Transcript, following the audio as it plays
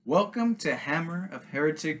Welcome to Hammer of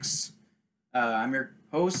Heretics. I'm your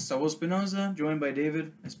host, Saul Espinoza, joined by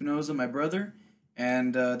David Espinoza, my brother,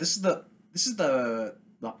 and this is the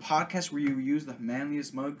podcast where you use the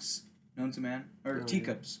manliest mugs known to man, or Oh, yeah.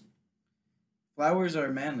 teacups. Flowers are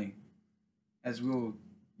manly, as we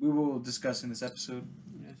will discuss in this episode.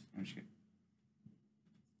 Yes. I'm just kidding.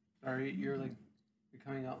 Sorry, you're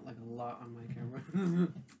coming out like a lot on my camera.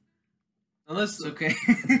 Unless It's okay.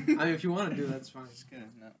 I mean, if you want to do that, that's fine. Just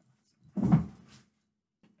kidding. No.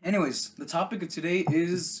 Anyways, the topic of today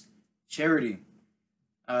is charity.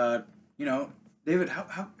 Uh, David,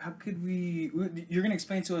 how could you're gonna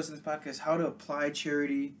explain to us in this podcast how to apply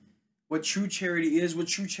charity, what true charity is, what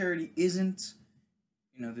true charity isn't,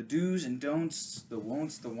 the do's and don'ts, the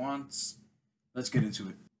won'ts, the wants. Let's get into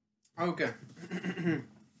it. Okay.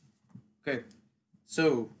 Okay.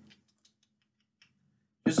 So,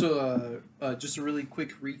 just a really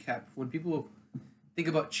quick recap. When people think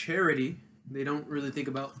about charity, they don't really think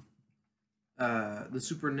about the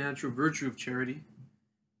supernatural virtue of charity.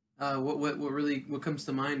 What comes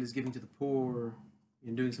to mind is giving to the poor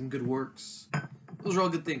and doing some good works. Those are all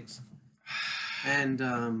good things, and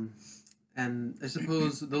I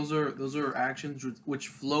suppose those are actions which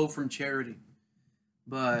flow from charity.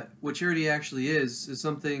 But what charity actually is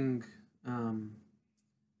something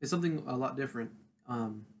is something a lot different.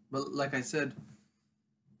 But like I said,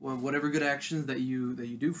 whatever good actions that you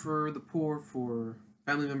do for the poor, for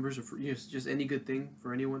family members, or for just any good thing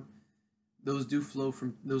for anyone, those can flow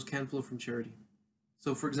from charity.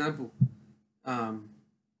 So, for example,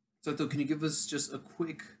 Sato, can you give us just a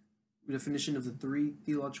quick definition of the three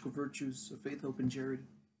theological virtues of faith, hope, and charity?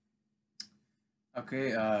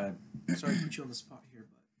 Okay. Sorry to put you on the spot here,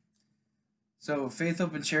 but So faith,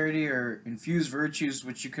 hope, and charity are infused virtues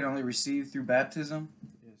which you can only receive through baptism.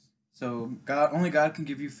 yes. So only God can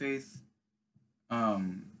give you faith.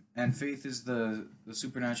 And faith is the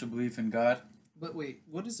supernatural belief in God. But wait,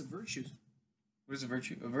 what is a virtue? What is a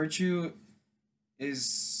virtue? A virtue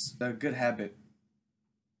is a good habit.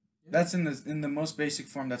 Yeah. That's in the most basic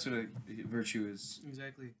form. That's what a virtue is.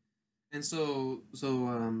 Exactly. And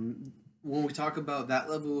when we talk about that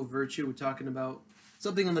level of virtue, we're talking about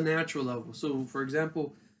something on the natural level. So, for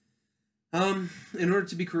example, in order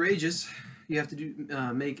to be courageous, you have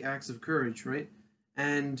to make acts of courage, right?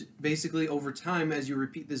 And basically, over time, as you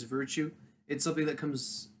repeat this virtue, it's something that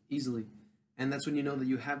comes easily, and that's when you know that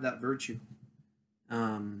you have that virtue.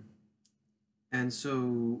 Um, and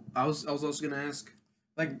so I was also gonna ask,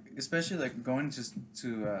 Like especially like going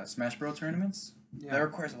to Smash Bros tournaments. yeah, That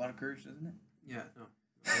requires a lot of courage, doesn't yeah, no.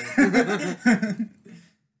 it?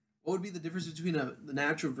 What would be the difference between the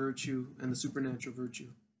natural virtue and the supernatural virtue?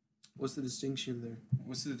 What's the distinction there?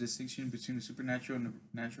 What's the distinction between the supernatural and the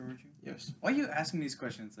natural virtue? Yes. Why are you asking me these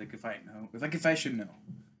questions? Like if I know, like if I should know.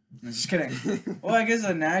 I'm just kidding. Well, I guess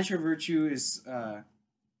a natural virtue is, well,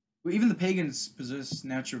 even the pagans possess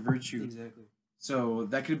natural virtue. Exactly. So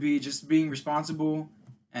that could be just being responsible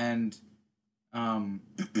and,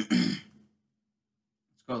 it's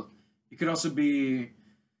called. You could also be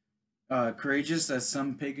courageous, as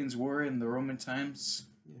some pagans were in the Roman times,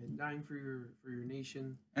 Yeah, dying for your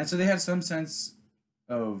nation. and so they had some sense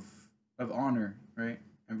of honor, right,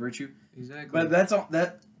 and virtue. Exactly. But that's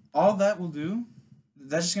all that will do.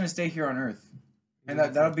 That's just gonna stay here on Earth, and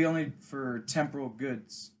that'll be only for temporal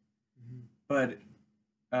goods. Mhm. But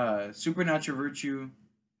supernatural virtue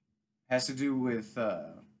has to do with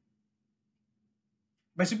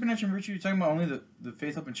by supernatural virtue. You're talking about only the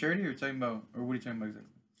faith, hope, and charity, or you're talking about, or what are you talking about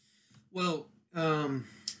exactly? Well,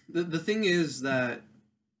 the thing is that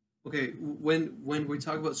okay, when we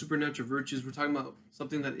talk about supernatural virtues, we're talking about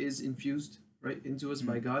something that is infused right into us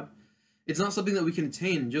by God. It's not something that we can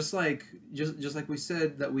attain. Just like we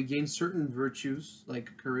said that we gain certain virtues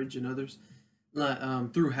like courage and others,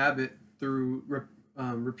 through habit, through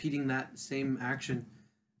repeating that same action.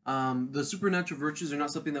 The supernatural virtues are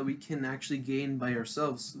not something that we can actually gain by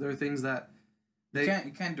ourselves. They're things that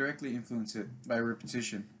You can't directly influence it by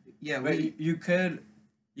repetition. yeah, But you could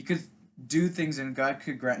do things, and God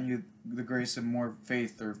could grant you the grace of more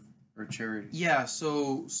faith or charity. yeah.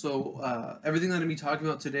 Everything that I'm be talking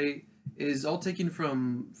about today is all taken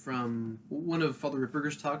from one of Father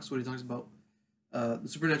Ripperger's talks when he talks about the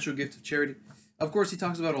supernatural gift of charity. Of course, he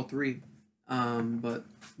talks about all three, but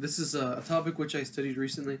this is a topic which I studied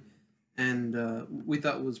recently, and we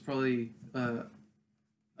thought was probably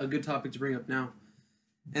a good topic to bring up now.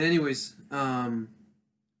 And anyways,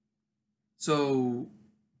 so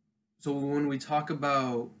so when we talk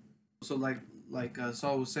about like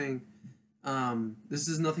Saul was saying, this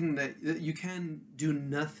is nothing that you can do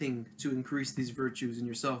nothing to increase these virtues in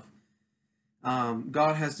yourself.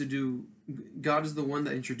 God has to do. God is the one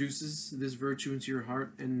that introduces this virtue into your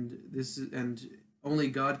heart, and only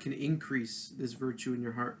God can increase this virtue in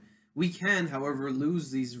your heart. We can, however,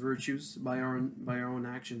 lose these virtues by our own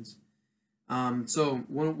actions. So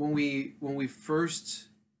when we first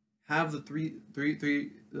have the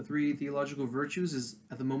three theological virtues is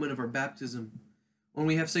at the moment of our baptism, when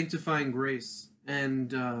we have sanctifying grace,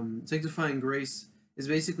 and sanctifying grace is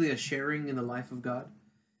basically a sharing in the life of God.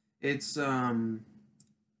 It's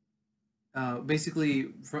basically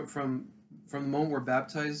from the moment we're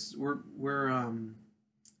baptized, we're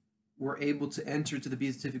able to enter to the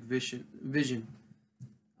beatific vision.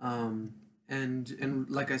 Um, and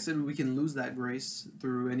like I said, we can lose that grace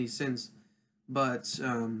through any sins, but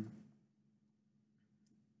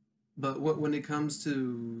when it comes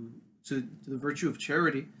to the virtue of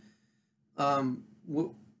charity, um,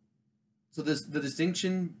 so this the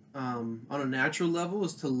distinction on a natural level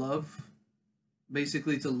is to love,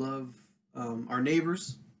 basically to love our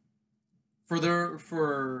neighbors for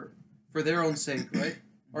their own sake, right?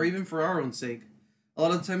 Or even for our own sake. A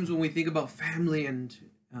lot of times when we think about family, and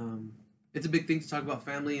it's a big thing to talk about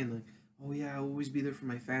family, and like, oh yeah, I'll always be there for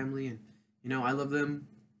my family, and I love them,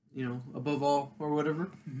 above all, or whatever.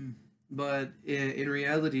 Mhm. But in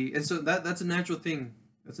reality, and so that's a natural thing.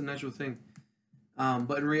 That's a natural thing.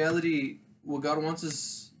 But in reality, what God wants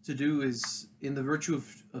us to do is, in the virtue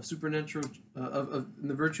of supernatural, in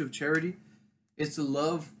the virtue of charity, is to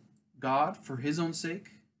love God for His own sake,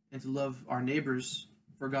 and to love our neighbors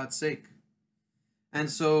for God's sake. And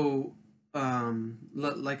so,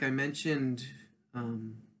 like I mentioned,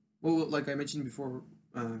 like I mentioned before,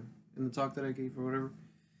 in the talk that I gave or whatever,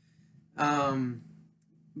 um,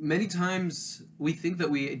 many times we think that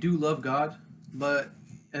we do love God, but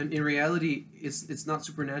and in reality, it's not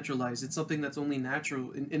supernaturalized. It's something that's only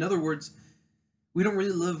natural. In other words, we don't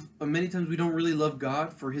really love. Many times we don't really love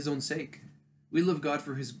God for His own sake. We love God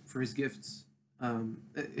for His gifts.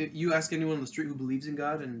 If you ask anyone on the street who believes in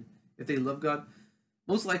God, and if they love God,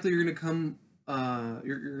 most likely you're gonna come.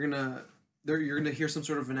 You're gonna hear some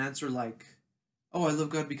sort of an answer like, "Oh, I love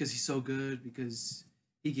God because He's so good, because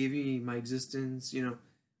He gave me my existence,"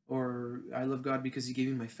 or "I love God because He gave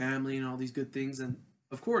me my family and all these good things." And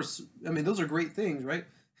of course, I mean, those are great things, right?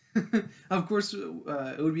 Of course,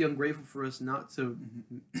 it would be ungrateful for us not to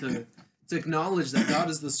to acknowledge that God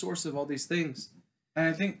is the source of all these things. And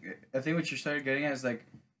I think what you started getting at is like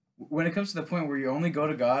when it comes to the point where you only go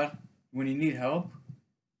to God when you need help,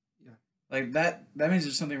 Yeah. like that means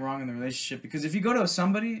there's something wrong in the relationship. Because if you go to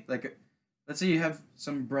somebody, like let's say you have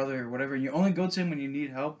some brother or whatever, and you only go to him when you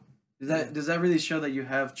need help, does that really show that you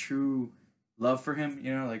have true love for him?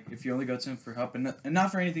 Like if you only go to him for help and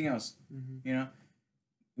not for anything else, Hmm. you know,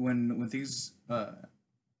 when things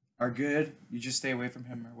are good, you just stay away from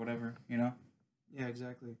him or whatever. Yeah,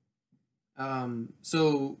 exactly.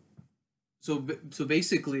 So so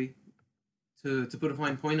basically, to put a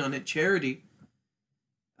fine point on it, charity,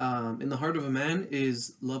 in the heart of a man,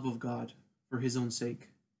 is love of God for His own sake.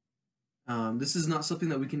 This is not something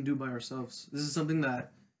that we can do by ourselves. This is something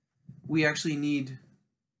that we actually need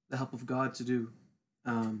the help of God to do.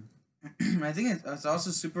 Um, I think it's also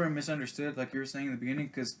super misunderstood, like you were saying in the beginning,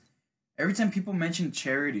 because every time people mention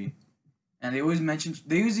charity, and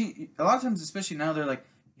they usually a lot of times, especially now, they're like,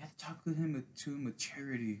 you have to talk to him with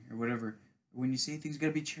charity or whatever. When you say things, you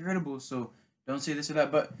gotta be charitable, so don't say this or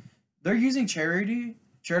that. But they're using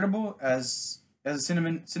charitable as a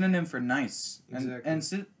synonym for nice, exactly.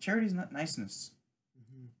 and charity is not niceness.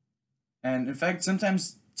 Mhm. And in fact,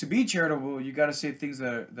 sometimes to be charitable, you gotta say things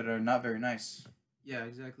that are not very nice. Yeah,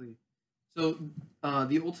 exactly. So,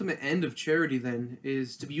 the ultimate end of charity then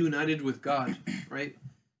is to be united with God, right?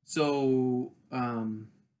 So,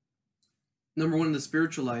 number one in the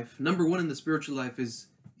spiritual life is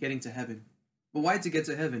getting to heaven. But why to get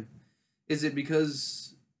to heaven? Is it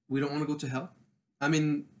because we don't want to go to hell? I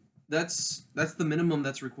mean, that's the minimum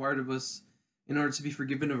that's required of us in order to be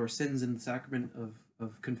forgiven of our sins in the sacrament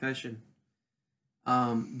of confession.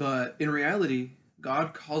 But in reality,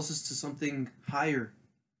 God calls us to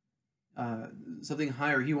uh, something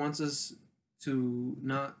higher. He wants us to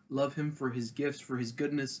not love Him for His gifts, for His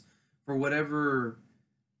goodness, for whatever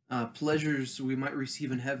pleasures we might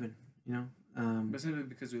receive in heaven. You know, But simply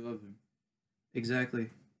because we love him. exactly.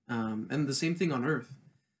 And the same thing on earth.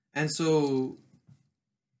 And so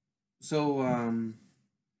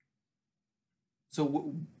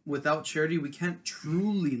without charity, we can't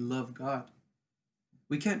truly love God.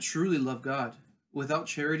 We can't truly love God. Without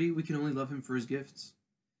charity, we can only love Him for His gifts.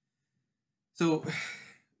 So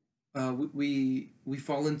we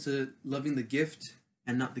fall into loving the gift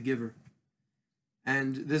and not the giver,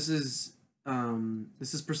 and this is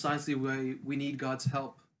this is precisely why we need God's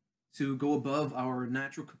help to go above our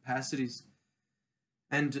natural capacities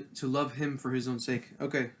and to love Him for His own sake.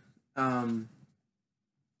 Okay. Um,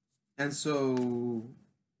 and so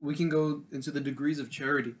we can go into the degrees of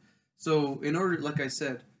charity. So, in order, like I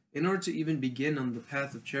said, in order to even begin on the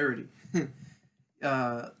path of charity,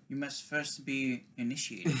 You must first be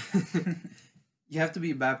initiated. you have to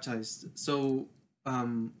be baptized. So,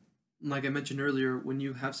 like I mentioned earlier, when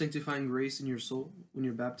you have sanctifying grace in your soul, when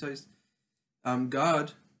you're baptized,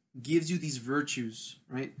 God gives you these virtues,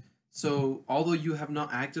 right? So, although you have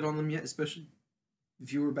not acted on them yet, especially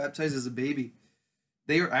if you were baptized as a baby,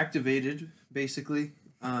 they are activated basically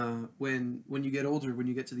when you get older, when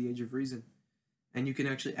you get to the age of reason, and you can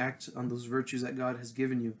actually act on those virtues that God has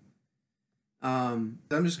given you. I'm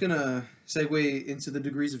just gonna segue into the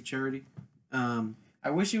degrees of charity. Um, I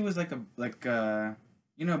wish it was like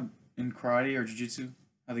you know, in karate or jiu-jitsu,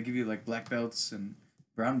 how they give you like black belts and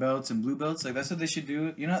brown belts and blue belts. Like that's what they should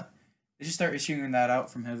do. You know, they should start issuing that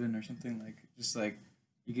out from heaven or something, like just like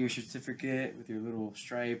you get your certificate with your little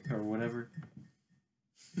stripe or whatever.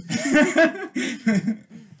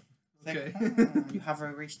 Like, Okay. you have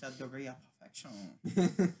reached a degree of perfection.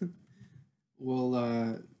 well,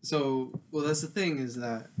 that's the thing is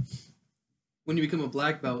that when you become a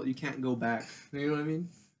black belt, you can't go back. You know what I mean?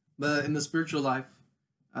 But in the spiritual life,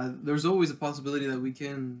 there's always a possibility that we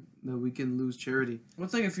can lose charity.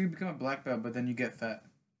 What's like if you become a black belt, but then you get fat?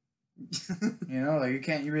 You know, like you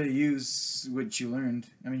can't really use what you learned.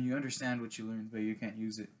 I mean, you understand what you learned, but you can't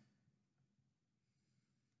use it.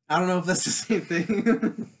 I don't know if that's the same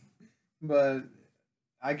thing, but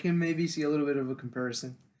I can maybe see a little bit of a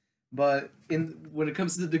comparison. But in when it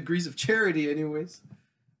comes to the degrees of charity, anyways,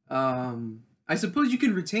 I suppose you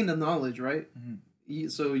can retain the knowledge, right?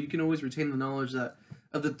 So you can always retain the knowledge that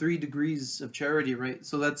of the 3 degrees of charity, right?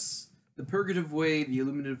 So that's the purgative way, the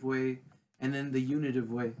illuminative way, and then the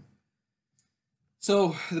unitive way.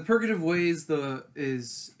 So the purgative way is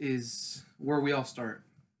where we all start.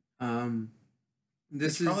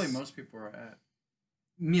 This It's probably is most people are at.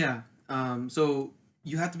 yeah. So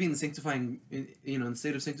you have to be in the in the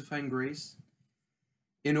state of sanctifying grace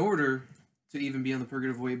in order to even be on the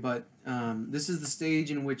purgative way. But this is the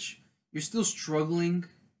stage in which you're still struggling.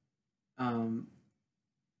 Um,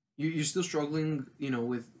 you're still struggling,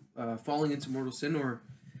 with falling into mortal sin, or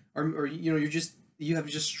you have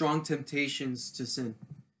just strong temptations to sin.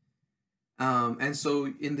 And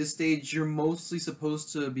so in this stage, you're mostly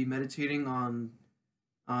supposed to be meditating on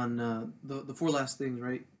the 4 last things,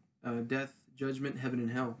 right? Death, judgment, heaven,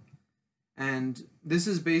 and hell. And this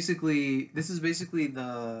is basically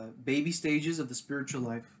the baby stages of the spiritual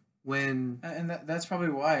life. When And that's probably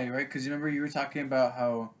why, right? Because you remember you were talking about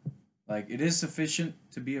how, like, it is sufficient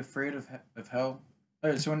to be afraid of hell.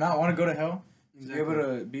 So not want to go to hell, to be able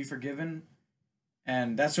to be forgiven,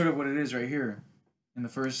 and that's sort of what it is right here, in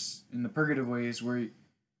the purgative ways, where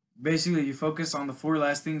basically you focus on the 4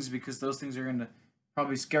 last things because those things are gonna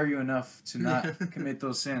probably scare you enough to not commit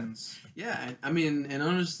those sins. Yeah, I mean, and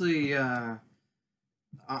honestly, if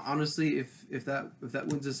that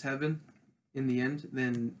wins us heaven in the end,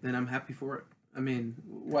 then I'm happy for it. I mean,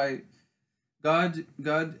 why? God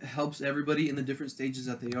helps everybody in the different stages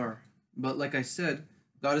that they are. But like I said,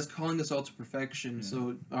 God is calling us all to perfection. Yeah.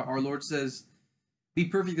 So our Lord says, "Be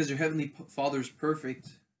perfect as your heavenly Father is perfect."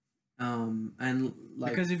 And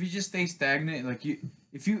like Because if you just stay stagnant, like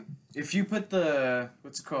if you put the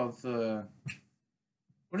what's it called the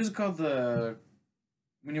what is it called the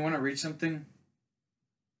when you want to reach something?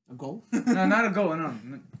 a goal. No, not a goal. No.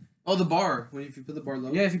 Oh, the bar. If you put the bar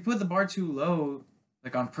low. Yeah, if you put the bar too low,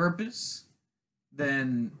 like on purpose,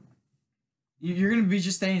 then you're gonna be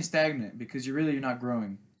just staying stagnant because you're not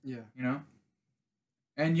growing. Yeah. You know,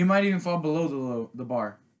 and you might even fall below the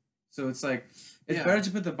bar. So it's like it's Yeah. better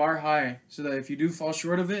to put the bar high so that if you do fall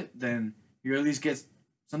short of it, then you at least get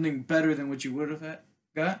something better than what you would have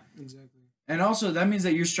got. Exactly. And also that means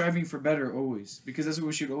that you're striving for better always, because that's what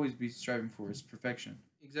we should always be striving for is perfection.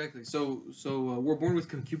 Exactly. So we're born with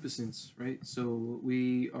concupiscence, right? So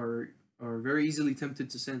we are very easily tempted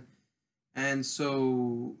to sin, and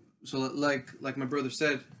so like my brother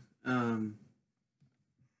said,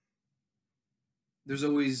 there's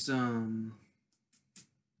always what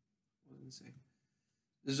did I say?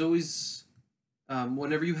 There's always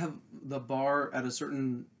whenever you have the bar at a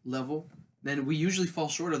certain level, then we usually fall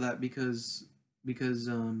short of that because because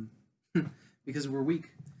we're weak.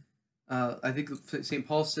 I think St.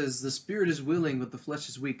 Paul says the spirit is willing, but the flesh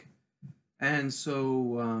is weak, and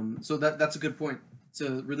so that's a good point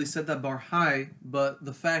to really set that bar high. But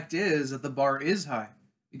the fact is that the bar is high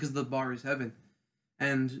because the bar is heaven,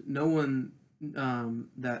 and no one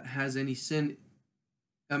that has any sin.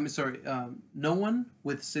 I'm sorry. No one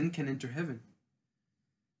with sin can enter heaven.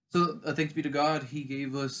 So thanks be to God, He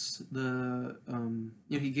gave us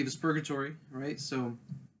He gave us purgatory, right? So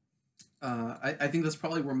I think that's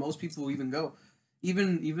probably where most people even go,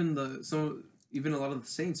 even a lot of the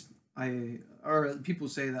saints. Or people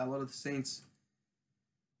say that a lot of the saints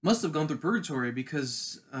must have gone through purgatory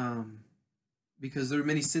because there are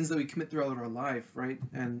many sins that we commit throughout our life, right?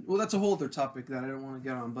 And well, that's a whole other topic that I don't want to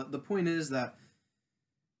get on. But the point is that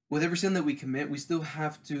with every sin that we commit, we still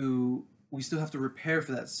have to repair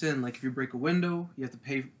for that sin. Like if you break a window, you have to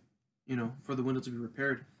pay, for the window to be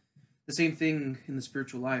repaired. The same thing in the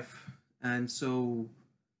spiritual life, and so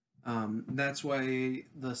that's why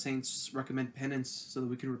the saints recommend penance so that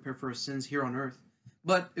we can repair for our sins here on earth.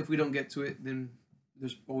 But if we don't get to it, then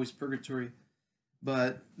there's always purgatory.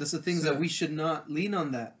 But that's the things that we should not lean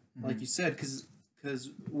on that, like you said, because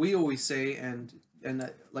we always say, and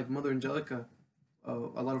like Mother Angelica, a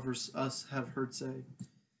lot of us have heard say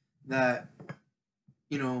that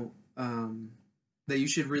that you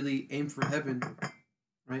should really aim for heaven,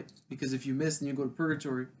 right? Because if you miss, then you go to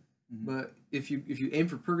purgatory. But if you aim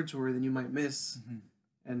for purgatory, then you might miss,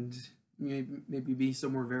 and maybe be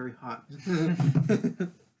somewhere very hot.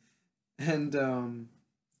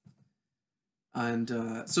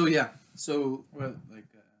 So yeah, so what, like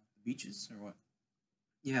beaches or what?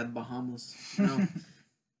 Yeah, the Bahamas.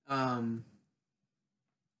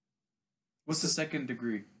 What's the second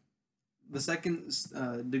degree? The second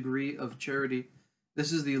degree of charity.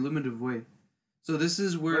 This is the illuminative way. So this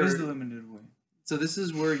is where. What is the illuminative way? So this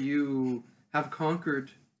is where you have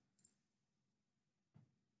conquered.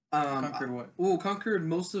 Conquered what? Well, conquered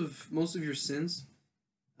most of your sins.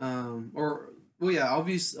 Obviously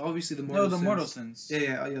the mortal. No, the sins. mortal sins.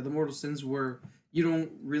 Yeah. The mortal sins where you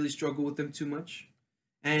don't really struggle with them too much,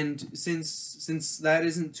 and since that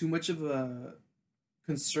isn't too much of a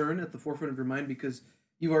concern at the forefront of your mind because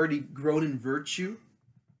you've already grown in virtue,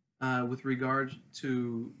 with regard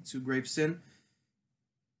to grave sin.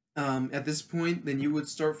 At this point, then you would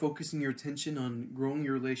start focusing your attention on growing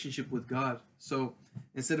your relationship with God. So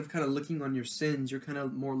instead of kind of looking on your sins, you're kind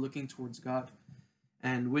of more looking towards God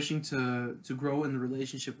and wishing to grow in the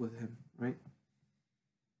relationship with Him, right?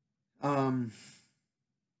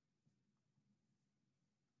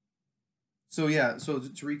 So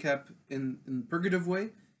to recap, in the purgative way,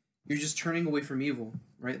 you're just turning away from evil,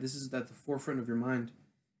 right? This is at the forefront of your mind.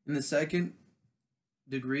 In the second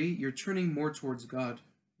degree, you're turning more towards God,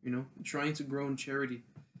 trying to grow in charity,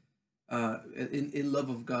 in love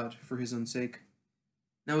of God for His own sake.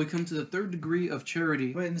 Now we come to the third degree of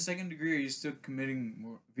charity. But in the second degree, are you still committing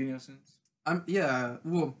more venial sins?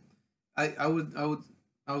 Well, I would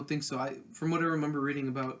think so. From what I remember reading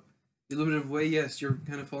about the illuminative way, yes, you're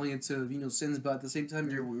kind of falling into venial sins, but at the same time,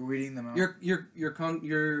 You're weeding them out. You're trying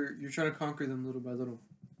to conquer them little by little,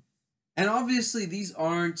 and obviously these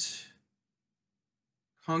aren't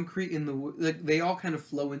concrete in the like they all kind of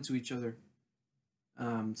flow into each other.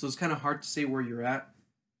 So it's kind of hard to say where you're at,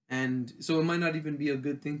 and so it might not even be a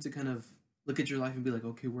good thing to kind of look at your life and be like,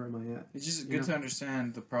 okay, where am I at? It's just good to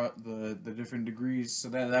understand the different degrees, so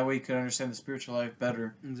that way you can understand the spiritual life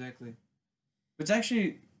better. Exactly. It's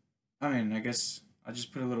actually, I guess I'll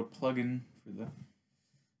just put a little plug in for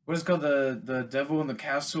what is it called, the Devil in the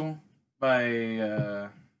Castle by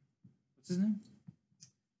what's his name?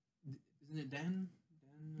 Isn't it Dan?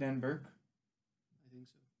 Dan Burke. I think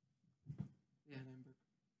so. Yeah, Dan Burke.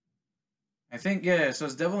 I think, yeah, so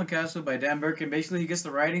it's Devil in the Castle by Dan Burke, and basically he gets the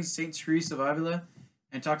writings of Saint Therese of Avila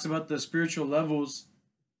and talks about the spiritual levels,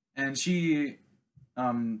 and she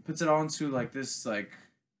puts it all into like this, like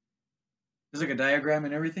there's like a diagram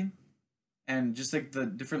and everything, and just like the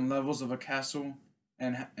different levels of a castle,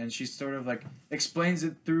 and she sort of like explains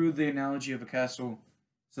it through the analogy of a castle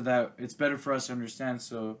so that it's better for us to understand.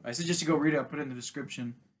 So I suggest you go read it. I'll put it in the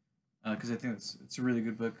description because I think it's a really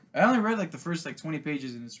good book. I only read like the first like 20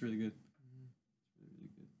 pages and it's really good.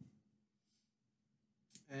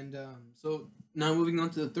 And so now moving on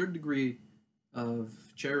to the third degree of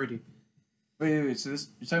charity. Wait. So you're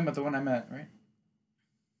talking about the one I'm at, right?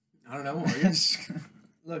 I don't know. Are you?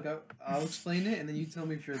 Look, I'll explain it, and then you tell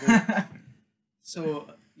me if you're there. So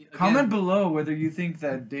again, comment below whether you think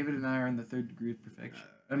that David and I are in the third degree of perfection.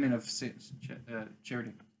 Of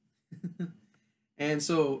charity. And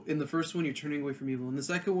so in the first one, you're turning away from evil. In the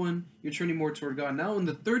second one, you're turning more toward God. Now in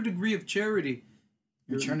the third degree of charity,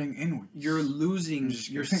 you're turning inward. You're losing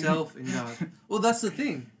yourself in God. Well, that's the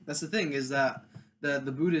thing. That's the thing is that the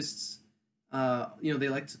Buddhists, they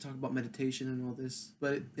like to talk about meditation and all this,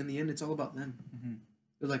 but in the end, it's all about them. Mm-hmm.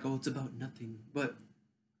 They're like, oh, it's about nothing. But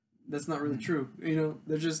that's not really Mhm. true. You know,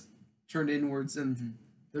 they're just turned inwards, and Mhm.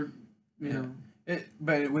 they're, you Yeah. know,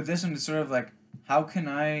 But with this one, it's sort of like, how can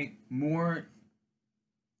I more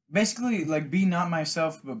basically like be not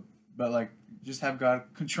myself, but like just have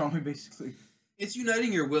God control me, basically. it's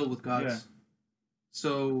uniting your will with Yeah. God's.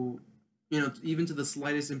 So, you know, even to the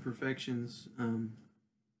slightest imperfections.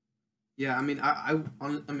 Yeah, I mean, I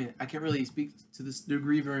mean, I can't really speak to this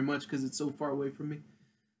degree very much because it's so far away from me.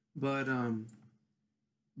 But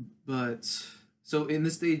but so in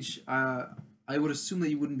this stage, I would assume that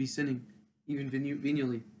you wouldn't be sinning, even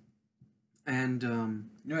venially, and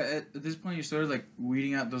You know, at this point, you're sort of like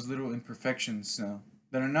weeding out those little imperfections now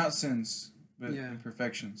that are not sins, but yeah,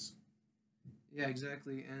 imperfections. yeah,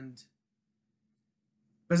 exactly, and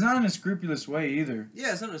But it's not in a scrupulous way either.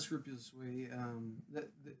 yeah, it's not a scrupulous way.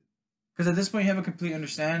 Because at this point, you have a complete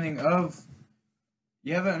understanding of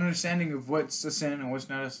what's a sin and what's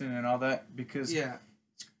not a sin and all that. Because Yeah,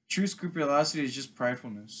 true scrupulosity is just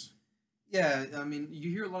pridefulness. yeah. I mean, you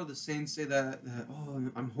hear a lot of the saints say that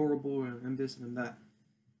oh, I'm horrible and I'm this and I'm that,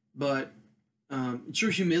 but true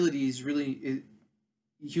humility is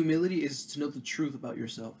humility is to know the truth about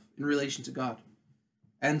yourself in relation to God.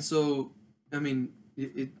 And so, I mean,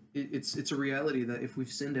 it's a reality that if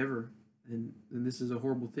we've sinned ever, then this is a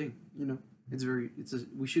horrible thing. You know,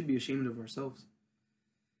 we should be ashamed of ourselves.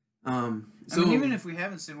 I mean, So even if we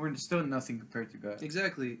haven't sinned, we're still nothing compared to God.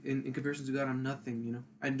 exactly in comparison to God, I'm nothing. You know,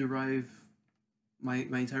 I derive my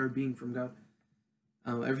entire being from God.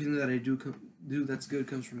 Everything that I do that's good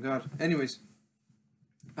comes from God. Anyways,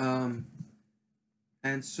 um,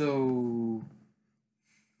 and so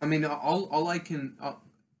I mean, all I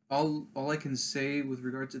can say with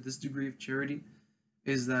regard to this degree of charity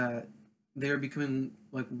is that they are becoming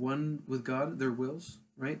like one with God. Their wills,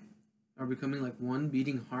 right, are becoming like one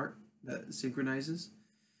beating heart that synchronizes.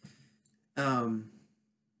 Um,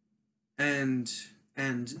 and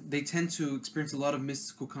and they tend to experience a lot of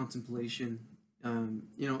mystical contemplation.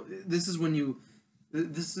 You know, this is when you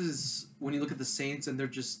look at the saints and they're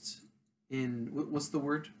just in what's the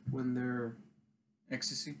word when they're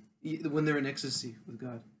Ecstasy. when they're in ecstasy with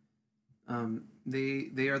God.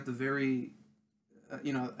 They are at the very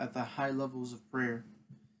you know, at the high levels of prayer,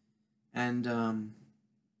 and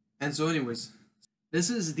and so anyways, this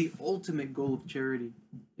is the ultimate goal of charity,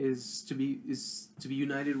 is to be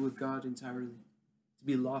united with God entirely, to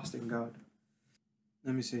be lost in God.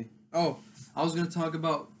 Let me see. Oh, I was gonna talk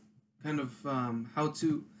about kind of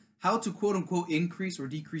how to quote unquote increase or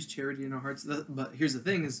decrease charity in our hearts. But here's the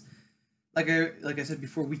thing: is like I said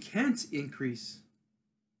before, we can't increase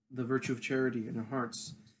the virtue of charity in our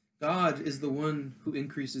hearts. God is the one who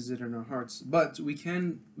increases it in our hearts, but we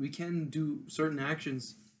can do certain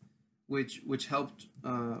actions which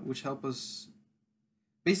help us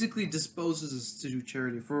basically disposes us to do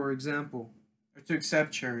charity. For example, Or to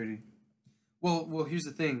accept charity. well, here's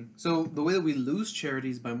the thing. So the way that we lose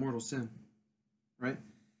charity is by mortal sin, right?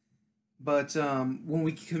 But when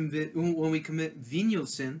we commit venial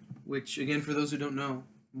sin, which again for those who don't know,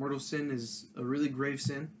 mortal sin is a really grave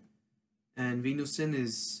sin, and venial sin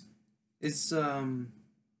is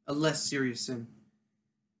a less serious sin.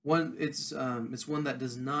 It's one that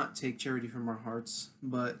does not take charity from our hearts,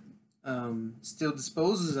 but still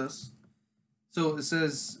disposes us. So it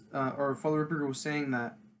says, or Father Ripperger was saying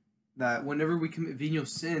that whenever we commit venial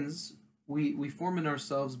sins, we form in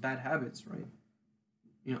ourselves bad habits, right?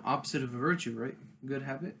 You know, opposite of virtue, right? Good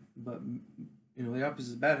habit, but you know the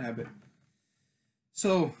opposite is bad habit.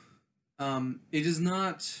 So it is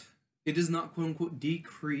not quote unquote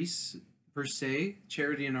decrease per se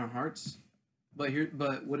charity in our hearts, but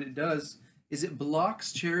what it does is it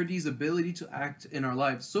blocks charity's ability to act in our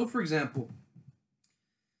lives. So for example,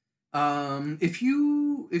 if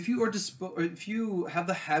you are or if you have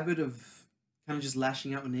the habit of kind of just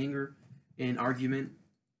lashing out in anger in argument,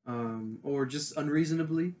 or just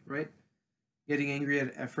unreasonably, right, getting angry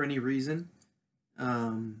for any reason,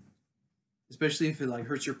 um, especially if it like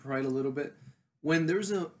hurts your pride a little bit, when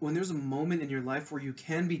there's a moment in your life where you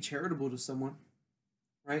can be charitable to someone,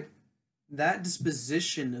 right, that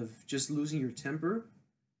disposition of just losing your temper,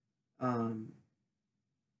 um,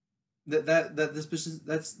 that disposition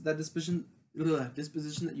that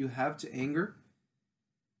disposition that you have to anger,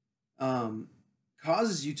 um,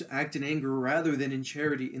 causes you to act in anger rather than in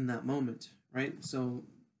charity in that moment, right? So,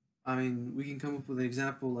 I mean, we can come up with an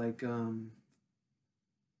example like,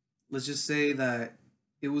 let's just say that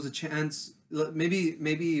it was a chance,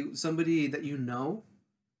 maybe somebody that you know,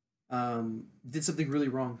 did something really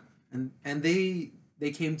wrong, and they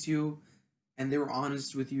came to you, and they were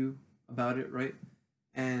honest with you about it, right?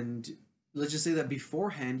 And let's just say that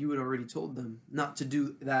beforehand you had already told them not to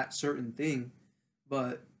do that certain thing,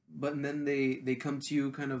 but then they come to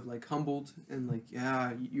you kind of like humbled and like,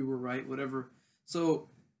 yeah, you were right, whatever. So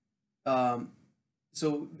um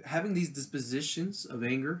so having these dispositions of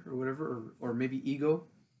anger or whatever, or maybe ego,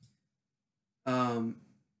 um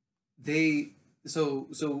they so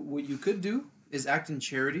what you could do is act in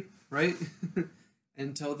charity, right?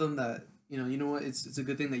 And tell them that, you know what, it's a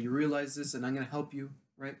good thing that you realize this, and I'm going to help you,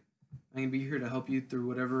 right? I'm going to be here to help you through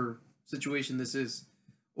whatever situation this is.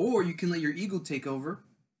 Or you can let your ego take over,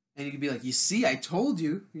 and you can be like, you see, I told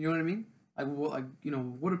you. You know what I mean? Like, well,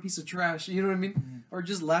 what a piece of trash. You know what I mean? Mhm. Or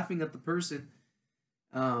just laughing at the person,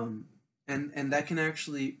 um, and that can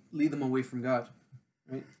actually lead them away from God,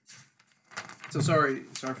 right? So sorry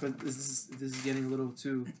for this is getting a little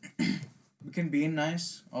too. Can being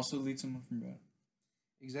nice also lead someone from God?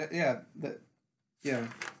 Exactly. Yeah. Yeah.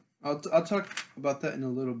 I'll talk about that in a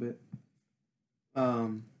little bit.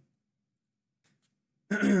 Um.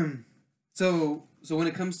 So when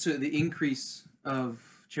it comes to the increase of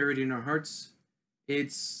charity in our hearts,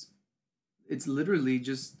 it's literally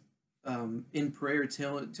just in prayer,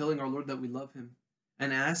 telling our Lord that we love Him,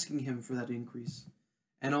 and asking Him for that increase,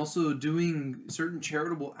 and also doing certain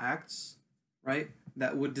charitable acts, right,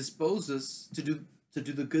 that would dispose us to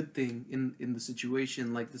do the good thing in the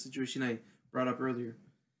situation, like the situation I brought up earlier.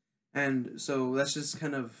 And so that's just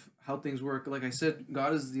kind of how things work. Like I said,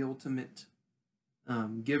 God is the ultimate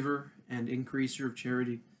giver and increaser of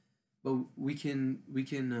charity, but we can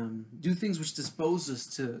do things which dispose us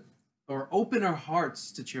to, or open our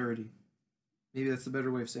hearts to charity. Maybe that's the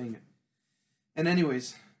better way of saying it. And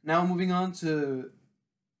anyways, now moving on to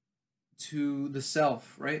the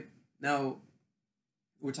self, right? Now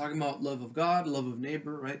we're talking about love of God, love of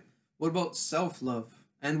neighbor, right? What about self love?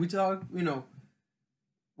 And we talk,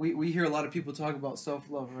 we hear a lot of people talk about self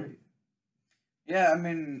love, right? Yeah, I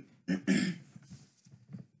mean,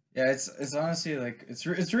 yeah, it's honestly like it's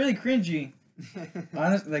really cringy.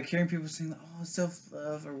 Honestly, like hearing people saying, "Oh, self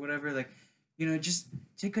love" or whatever, like, just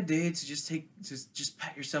take a day to just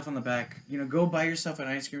pat yourself on the back. Go buy yourself an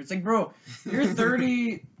ice cream. It's like, bro, you're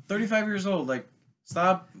 30, 35 years old. Like,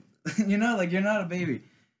 stop. Like you're not a baby.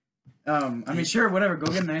 I mean, sure, whatever.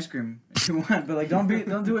 Go get an ice cream if you want, but like, don't do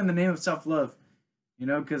it in the name of self love.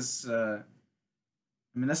 Because I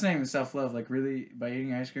mean, that's not even self love. Like, really, by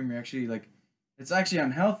eating ice cream, you're actually like, it's actually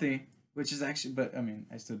unhealthy, which is actually, but I mean,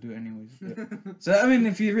 I still do it anyways. But, so I mean,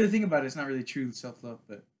 if you really think about it, it's not really true self love.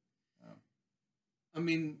 But I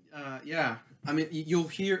mean, yeah. I mean, you'll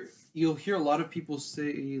hear a lot of people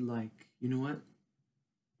say like, you know what?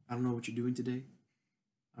 I don't know what you're doing today.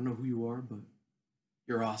 I don't know who you are, but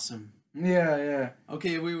you're awesome. yeah, yeah,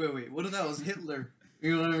 Okay, wait. What if that was Hitler?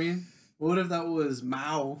 You know what I mean? What if that was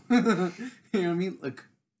Mao? You know what I mean? Like,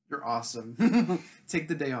 you're awesome. Take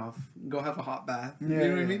the day off. Go have a hot bath. Yeah, You know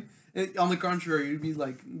what I yeah. mean? On the contrary, you'd be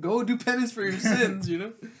like, go do penance for your sins.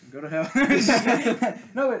 Go to hell.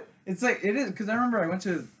 No, but it's like it is because I remember I went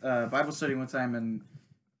to Bible study one time and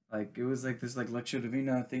like it was like this like lectio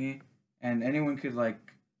divina thingy, and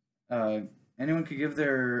uh, anyone could give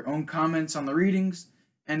their own comments on the readings,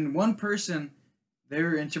 and one person,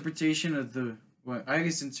 their interpretation of the what I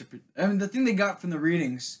guess I mean the thing they got from the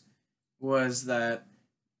readings was that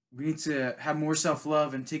we need to have more self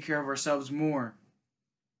love and take care of ourselves more.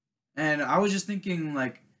 And I was just thinking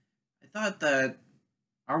like I thought that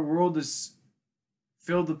our world is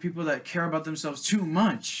filled with people that care about themselves too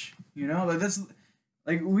much. Like that's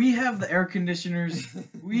like we have the air conditioners,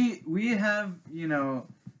 we have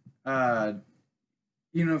uh,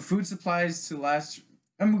 food supplies to last.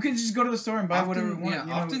 I mean, we could just go to the store and buy whatever we want.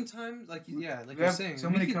 Yeah, oftentimes, like we you're have saying, so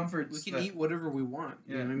many comforts. We can eat whatever we want.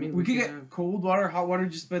 You know what I mean? We could can get have- cold water, hot water,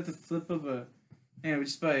 just by the flip of a,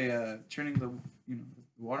 just by turning the the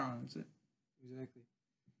water on. That's it. Exactly.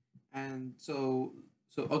 And so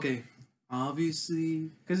okay,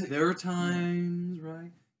 obviously, Because there are times,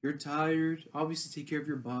 right? You're tired. Obviously, take care of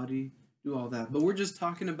your body, do all that. But we're just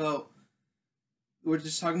talking about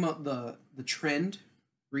the trend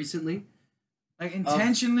recently. like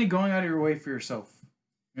intentionally going out of your way for yourself.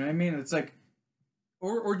 You know what I mean? It's like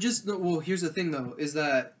Or just no, well, here's the thing though, is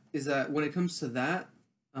that when it comes to that,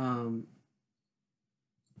 um,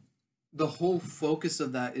 the whole focus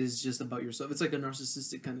of that is just about yourself. It's like a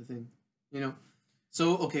narcissistic kind of thing, you know.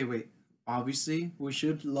 So okay, wait. Obviously, we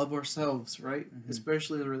should love ourselves, right? Mhm.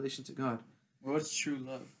 Especially in relation to God. what's true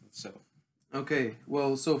love itself. Okay,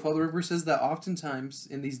 well, so Father River says that oftentimes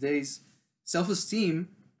in these days, self-esteem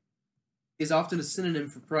is often a synonym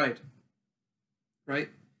for pride, right?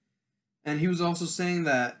 And he was also saying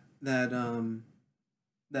that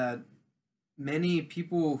many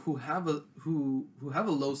people who have a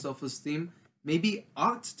low self-esteem maybe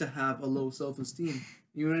ought to have a low self-esteem.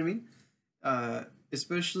 You know what I mean?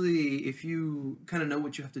 Especially if you kind of know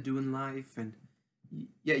what you have to do in life, and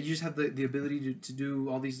yeah, you just have the ability to do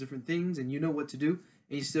all these different things, and you know what to do,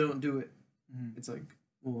 and you still don't do it. It's like,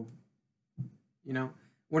 well, you know,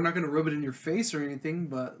 we're not gonna rub it in your face or anything,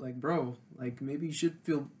 but like, bro, like maybe you should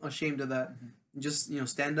feel ashamed of that. And just, you know,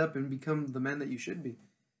 stand up and become the man that you should be.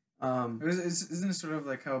 Isn't it sort of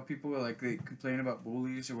like how people like they complain about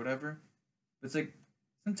bullies or whatever? It's like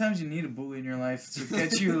sometimes you need a bully in your life to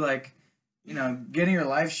get you like, you know, getting your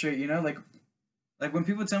life straight. You know, like when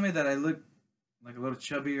people tell me that I look like a little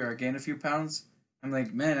chubby or I gained a few pounds, I'm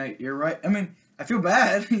like, man, you're right. I mean, I feel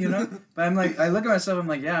bad, you know, but I'm like, I look at myself, I'm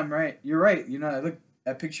like, yeah, I'm right. You're right. You know, I look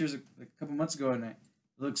at pictures a couple months ago and I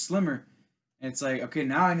look slimmer, and it's like, okay,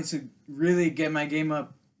 now I need to really get my game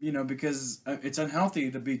up, you know, because it's unhealthy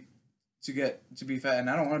to be fat, and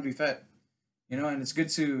I don't want to be fat, you know, and it's good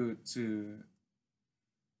to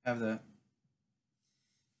have that.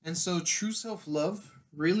 And so true self-love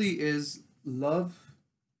really is love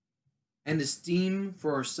and esteem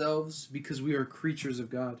for ourselves because we are creatures of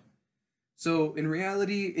God. So in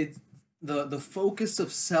reality, it's the focus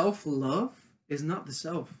of self-love is not the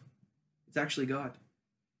self. It's actually God.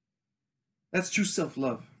 That's true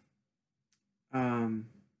self-love. Um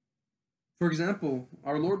for example,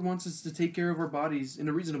 our Lord wants us to take care of our bodies in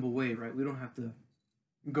a reasonable way, right? We don't have to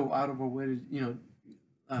go out of our way to, you know,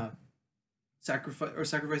 uh,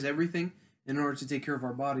 sacrifice everything in order to take care of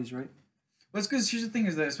our bodies, right? Well, it's because here's the thing: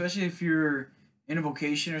 is that especially if you're in a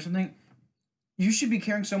vocation or something, you should be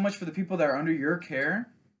caring so much for the people that are under your care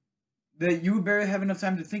that you would barely have enough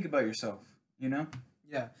time to think about yourself. You know?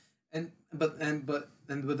 Yeah, but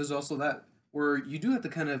there's also that where you do have to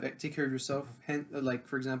kind of take care of yourself. Like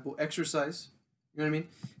for example, exercise. You know what I mean?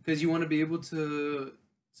 Because you want to be able to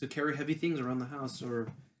carry heavy things around the house,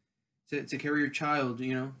 or to carry your child.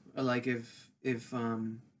 You know, like if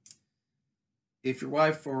your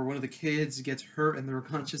wife or one of the kids gets hurt and they're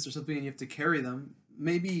unconscious or something, and you have to carry them,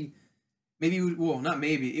 maybe well, not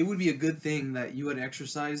maybe, it would be a good thing that you had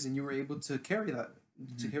exercise and you were able to carry that,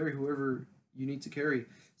 to carry whoever you need to carry.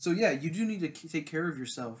 So yeah, you do need to take care of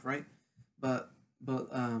yourself, right? But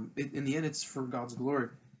in the end, it's for God's glory,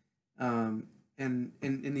 and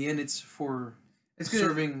in the end, it's for It's good.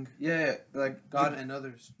 serving Yeah, like God and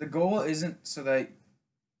others. the goal isn't so that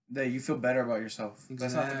you feel better about yourself.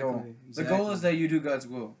 That's not the goal. The goal is that you do God's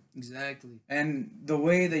will. Exactly. And the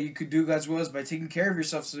way that you could do God's will is by taking care of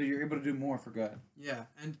yourself, so you're able to do more for God. Yeah,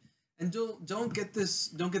 and don't get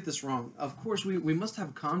this wrong. Of course, we must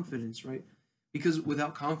have confidence, right? Because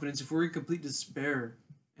without confidence, if we're in complete despair,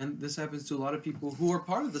 and this happens to a lot of people who are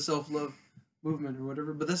part of the self-love movement or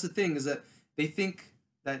whatever, but that's the thing, is that they think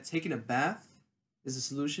that taking a bath is a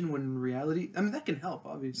solution, when in reality, I mean, that can help,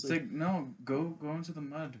 obviously. It's like, no, go into the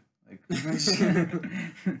mud. Like,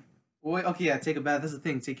 Well, okay, yeah, take a bath. That's the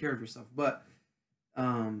thing. Take care of yourself, but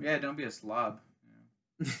yeah, don't be a slob.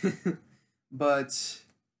 but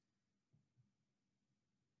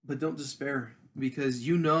don't despair, because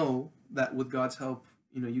you know that with God's help,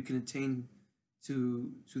 you know, you can attain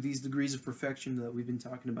to these degrees of perfection that we've been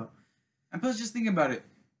talking about. And plus, just think about it.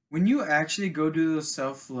 When you actually go do those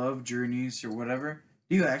self-love journeys or whatever,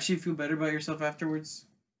 do you actually feel better about yourself afterwards?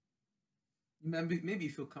 Maybe you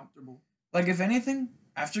feel comfortable. Like, if anything,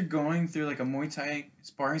 after going through like a Muay Thai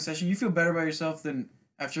sparring session, you feel better about yourself than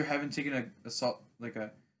after having taken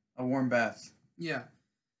a warm bath. Yeah.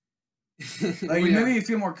 Like, Well, yeah. maybe you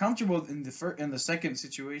feel more comfortable in the second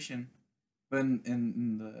situation, but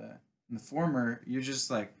in the former, you're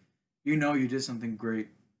just like, you know, you did something great,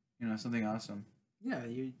 you know, something awesome. Yeah,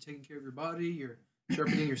 you're taking care of your body. You're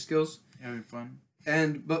sharpening your skills. Having fun.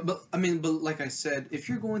 And but I mean, but like I said, if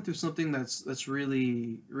you're going through something that's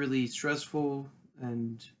really really stressful,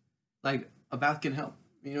 and like a bath can help.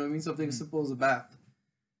 You know what I mean? Something as simple as a bath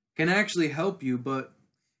can actually help you. But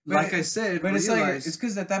like I said, but it's like, realize it's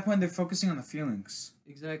because at that point they're focusing on the feelings.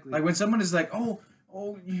 exactly. Like when someone is like,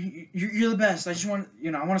 you're the best. I just want,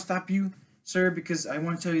 you know, I want to stop you, sir, because I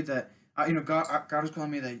want to tell you that, you know, God was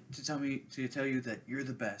calling me to tell you that you're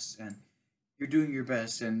the best, and you're doing your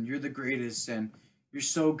best, and you're the greatest, and you're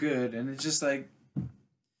so good. And it's just like,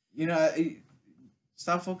 you know,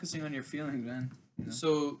 stop focusing on your feelings, man. You know?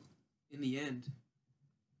 So in the end,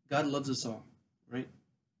 God loves us all, right?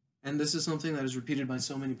 And this is something that is repeated by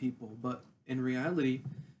so many people, but in reality,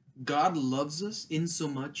 God loves us in so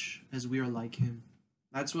much as we are like Him.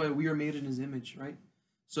 That's why we are made in His image, right?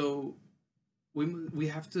 So we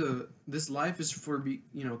have to. This life is for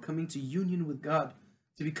coming to union with God,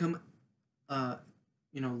 to become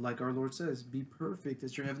like our Lord says, be perfect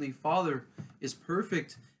as your heavenly Father is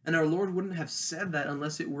perfect. And our Lord wouldn't have said that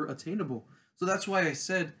unless it were attainable. So that's why I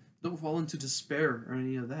said don't fall into despair or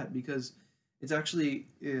any of that, because it's actually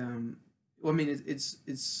well, I mean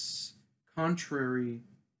it's contrary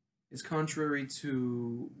it's contrary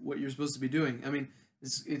to what you're supposed to be doing. I mean,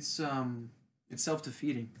 it's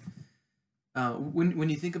self-defeating. When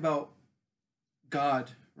you think about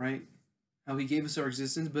God, right? How he gave us our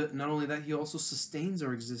existence, but not only that, he also sustains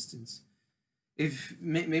our existence. If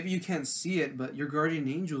maybe you can't see it, but your guardian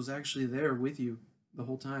angel is actually there with you the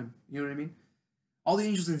whole time. You know what I mean? All the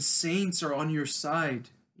angels and saints are on your side.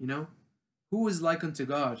 You know, who is like unto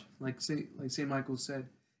God? Like Saint Michael said,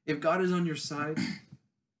 if God is on your side,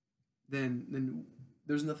 then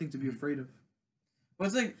there's nothing to be afraid of. Well,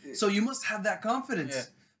 it's like So you must have that confidence, Yeah.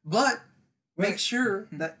 but make Wait. sure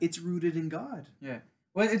that it's rooted in God. Yeah.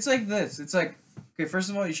 Well, it's like this. It's like, okay, first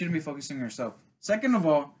of all, you shouldn't be focusing on yourself. Second of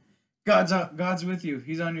all, God's with you.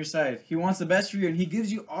 He's on your side. He wants the best for you, and he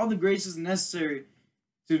gives you all the graces necessary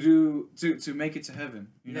to make it to heaven.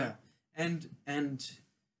 You know? Yeah, and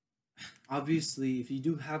obviously, if you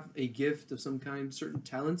do have a gift of some kind, certain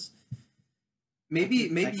talents,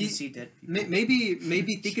 maybe I can see dead people.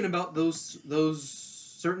 maybe thinking about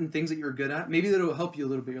those certain things that you're good at, maybe that'll help you a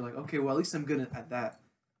little bit. You're like, okay, well, at least I'm good at that.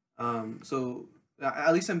 So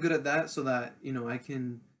at least I'm good at that, so that I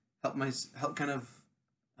can help kind of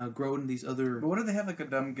grow in these other. But what if they have like a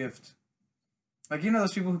dumb gift? Like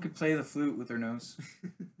those people who could play the flute with their nose.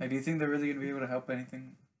 Like, do you think they're really gonna be able to help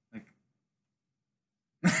anything? Like,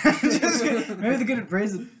 maybe they could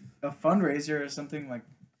raise a fundraiser or something like.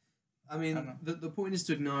 I mean, I don't the point is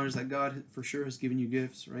to acknowledge that God for sure has given you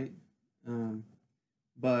gifts, right?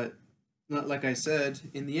 But not like I said,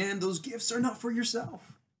 in the end, those gifts are not for yourself.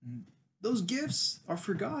 Mm. Those gifts are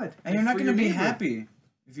for God, And you're not for gonna your be neighbor. happy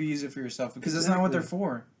if you use it for yourself, because that's not what they're Exactly.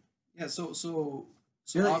 for. Yeah. So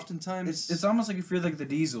You're like- oftentimes It's almost like if you're like the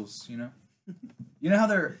Diesels, you know. You know how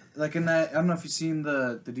they're like in that. I don't know if you've seen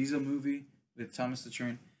the Diesel movie with Thomas the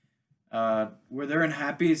Train, where they're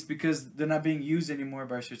unhappy. It's because they're not being used anymore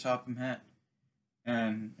by Sir Topham Hatt.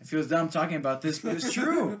 And it feels dumb talking about this, but it's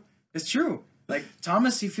true. It's true. Like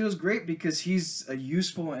Thomas, he feels great because he's a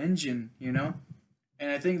useful engine, you know. And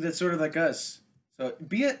I think that's sort of like us. So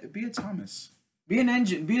be a Thomas. Be an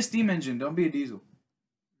engine. Be a steam engine. Don't be a diesel.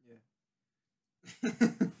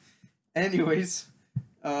 Anyways,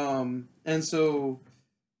 and so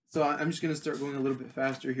I'm just gonna start going a little bit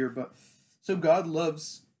faster here, but so God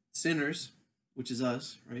loves sinners, which is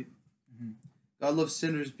us, right? Mhm. God loves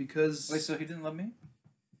sinners because Wait, so he didn't love me?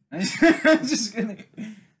 I'm just kidding.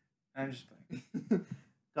 I'm just playing.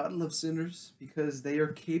 God loves sinners because they are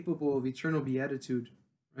capable of eternal beatitude,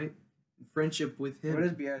 right? And friendship with Him. What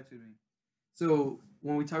does beatitude mean? So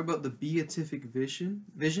when we talk about the beatific vision,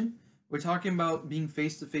 we're talking about being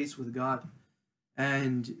face to face with God,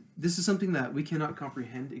 and this is something that we cannot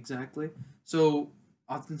comprehend exactly. So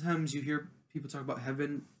oftentimes you hear people talk about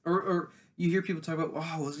heaven, or you hear people talk about,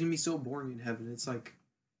 "Oh, it's gonna be so boring in heaven." It's like,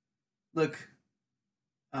 look,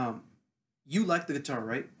 you like the guitar,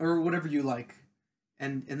 right, or whatever you like,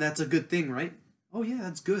 and that's a good thing, right? Oh yeah,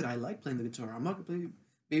 that's good. I like playing the guitar. I'm not gonna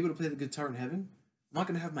be able to play the guitar in heaven. I'm not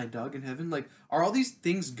gonna have my dog in heaven. Like, are all these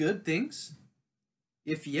things good things?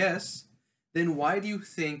 If yes, then why do you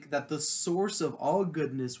think that the source of all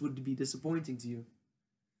goodness would be disappointing to you?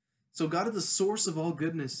 So God is the source of all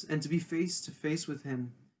goodness, and to be face to face with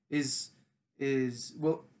Him is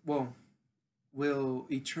will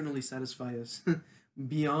eternally satisfy us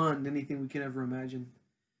beyond anything we can ever imagine.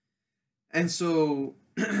 And so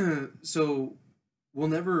so we'll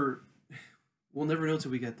never know till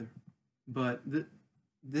we get there. But the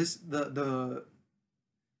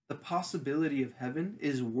possibility of heaven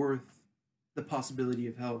is worth the possibility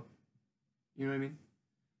of hell. You know what I mean?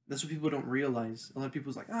 That's what people don't realize. A lot of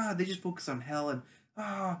people's like, they just focus on hell and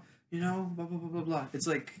blah blah blah blah blah. It's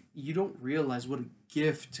like you don't realize what a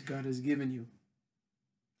gift God has given you.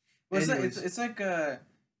 Well, Anyways. it's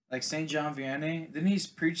like Saint John Vianney. Didn't he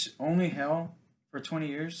preach only hell for 20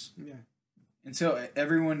 years Yeah. until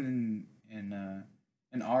everyone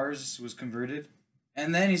in ours was converted,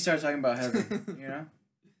 and then he started talking about heaven. You know.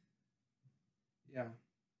 Yeah.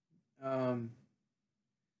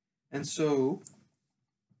 And so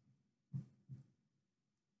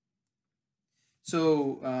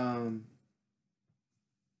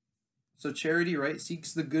so charity, right,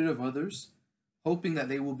 seeks the good of others, hoping that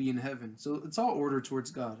they will be in heaven. So it's all order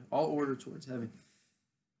towards God, all order towards heaven.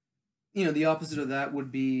 The opposite of that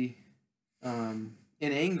would be in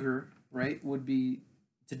anger, right, would be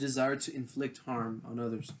to desire to inflict harm on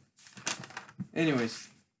others. Anyways,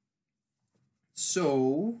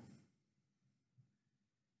 So,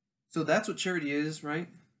 so that's what charity is, right?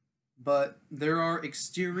 But there are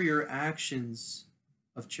exterior actions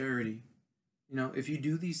of charity. You know, if you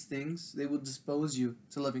do these things, they will dispose you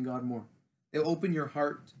to loving God more. They'll open your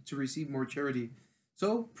heart to receive more charity.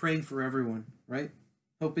 So, praying for everyone, right?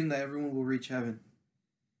 Hoping that everyone will reach heaven.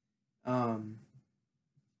 Um,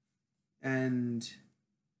 and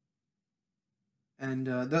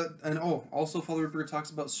also Father Ripper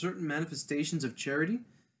talks about certain manifestations of charity.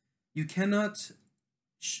 You cannot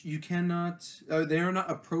they are not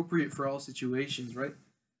appropriate for all situations, right?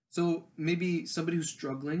 So maybe somebody who's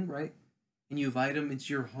struggling, right, and you invite them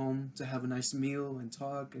into your home to have a nice meal and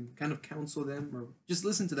talk and kind of counsel them or just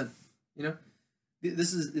listen to them, you know.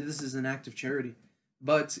 This is an act of charity,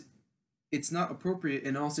 but it's not appropriate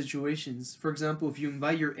in all situations. For example, if you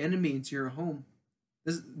invite your enemy into your home,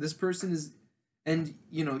 this person is, and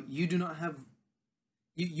you know, you do not have,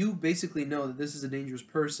 you basically know that this is a dangerous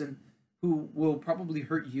person who will probably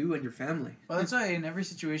hurt you and your family. Well, that's why in every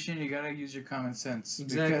situation you gotta use your common sense.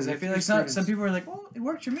 Exactly. Because I feel like some people are like, well, it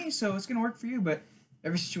worked for me, so it's gonna work for you. But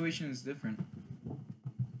every situation is different.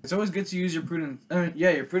 It's always good to use your prudence.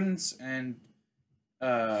 Your prudence and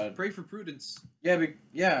Pray for prudence.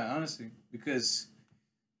 yeah, honestly, because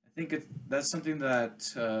I think that's something that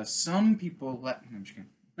some people lack. No, I'm just kidding.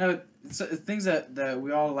 No, it's things that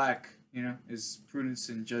we all lack. You know, is prudence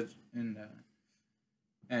and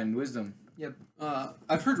and wisdom. Yep.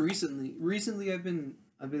 I've heard recently. Recently, I've been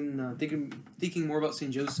thinking more about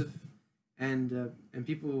Saint Joseph, and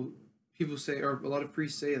people say, or a lot of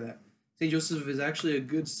priests say that Saint Joseph is actually a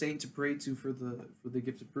good saint to pray to for the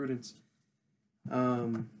gift of prudence.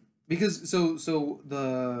 Because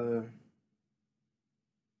the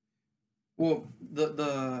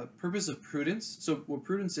purpose of prudence. So what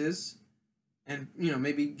prudence is, and you know,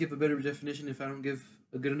 maybe give a better definition if I don't give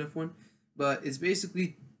a good enough one, but it's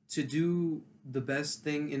basically to do the best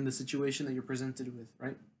thing in the situation that you're presented with,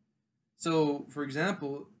 right? So, for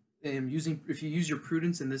example, if you use your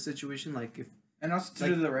prudence in this situation, like if And also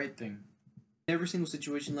to do the right thing. every single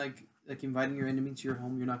situation, like inviting your enemy to your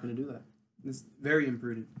home, you're not going to do that. It's very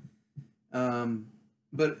imprudent.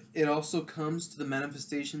 But it also comes to the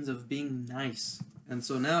manifestations of being nice, and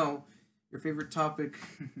so now your favorite topic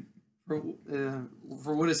for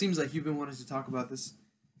what it seems like you've been wanting to talk about this.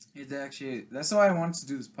 That's why I wanted to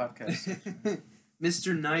do this podcast.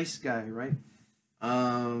 Mr. Nice Guy, right?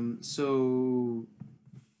 So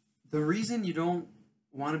the reason you don't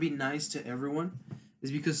want to be nice to everyone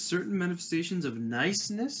is because certain manifestations of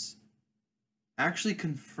niceness actually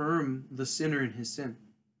confirm the sinner in his sin,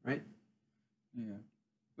 right? Yeah.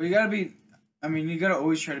 But you gotta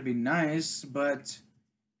always try to be nice, but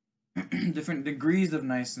different degrees of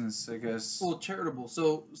niceness, I guess. Well, charitable.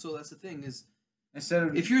 So that's the thing is, Instead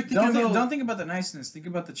of if you're thinking don't think about the niceness, think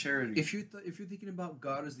about the charity. if you're thinking about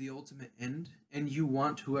God as the ultimate end, and you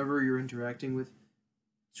want whoever you're interacting with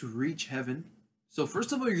to reach heaven, so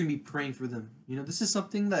first of all, you're gonna be praying for them. You know, this is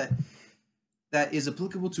something that is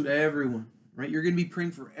applicable to everyone, right? You're gonna be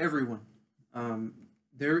praying for everyone.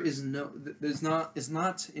 It's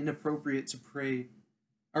not inappropriate to pray,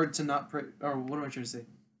 or to not pray, or what am I trying to say?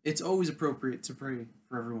 It's always appropriate to pray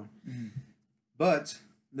for everyone, but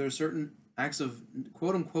there are certain acts of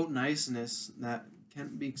quote unquote niceness that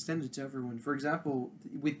can be extended to everyone. For example,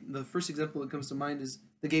 the first example that comes to mind is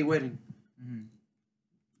the gay wedding.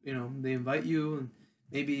 You know, they invite you, and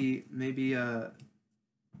maybe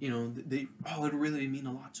you know, it'll really mean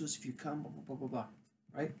a lot to us if you come, blah blah blah blah blah,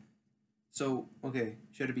 right? So okay,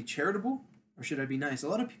 should I be charitable or should I be nice? A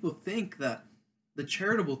lot of people think that the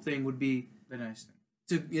charitable thing would be the nice thing.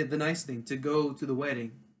 the nice thing to go to the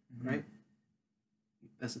wedding, right?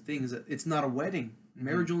 That's the thing, is that it's not a wedding.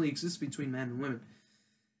 Marriage only exists between man and women,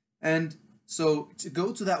 and so to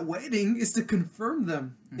go to that wedding is to confirm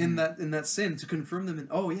them in that sin, to confirm them in,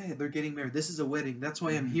 oh yeah, they're getting married. This is a wedding. That's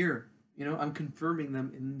why I'm here. You know, I'm confirming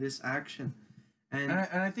them in this action, and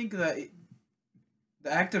I think that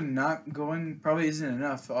the act of not going probably isn't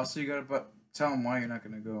enough. Also, you gotta tell them why you're not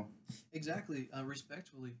gonna go. Exactly,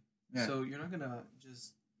 respectfully. Yeah. So you're not gonna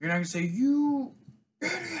just. You're not gonna say you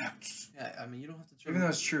idiots. Yeah, I mean, you don't have to. Even though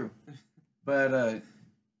it's true, but I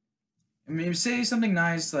mean, say something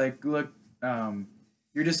nice like, "Look,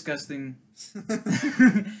 you're disgusting.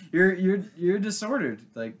 you're disordered.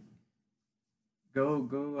 Like,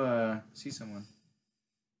 go see someone."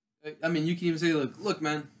 I mean, you can even say, look,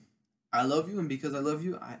 man, I love you, and because I love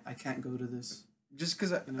you, I can't go to this. Just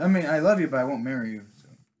because I mean, I love you, but I won't marry you.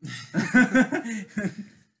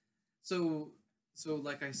 So. So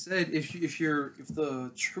like I said, if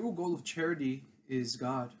the true goal of charity is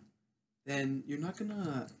God, then you're not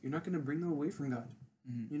gonna bring them away from God.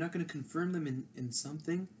 Mhm. You're not gonna confirm them in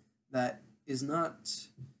something that is not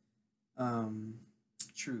um,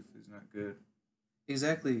 Truth is not good.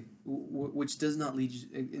 exactly which does not lead you.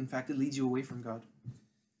 In fact, it leads you away from God.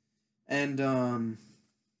 And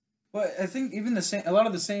But I think even a lot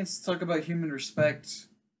of the saints talk about human respect,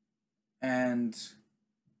 and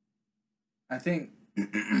I think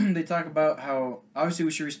they talk about how obviously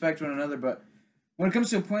we should respect one another, but when it comes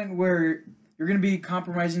to a point where you're going to be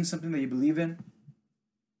compromising something that you believe in,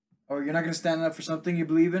 or you're not going to stand up for something you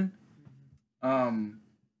believe in, um,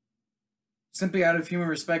 simply out of human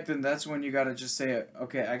respect, then that's when you got to just say,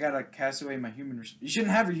 okay, I got to cast away my human respect. You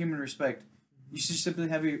shouldn't have your human respect. You should simply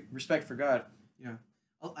have your respect for God. yeah,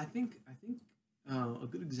 I think a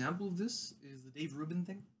good example of this is the Dave Rubin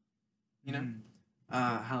thing. You know,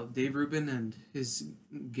 Mm. how Dave Rubin and his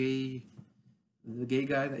the gay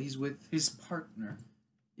guy that he's with, His partner.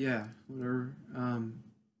 yeah, whatever,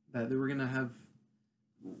 that they were gonna have,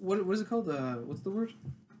 what is it called? What's the word?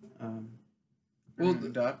 Um, well,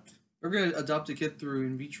 Adopt. they're gonna adopt a kid through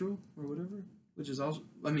in vitro or whatever, which is also,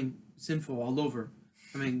 I mean, sinful all over.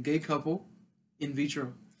 I mean, gay couple, in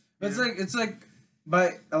vitro. But it's like,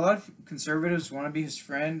 but a lot of conservatives want to be his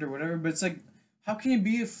friend or whatever. But it's like, how can you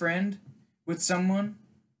be a friend with someone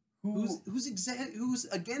who's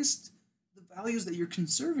against the values that you're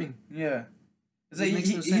conserving? yeah, it's It like makes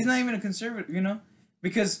no he's sense. not even a conservative, you know,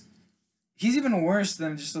 because he's even worse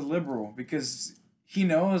than just a liberal because he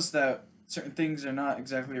knows that certain things are not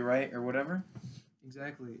exactly right or whatever,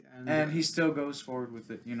 Exactly, and he still goes forward with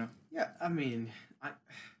it, you know. yeah, I mean,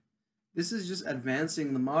 this is just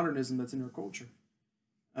advancing the modernism that's in our culture.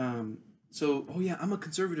 So, oh yeah, I'm a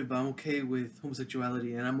conservative, but I'm okay with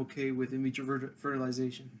homosexuality and I'm okay with in vitro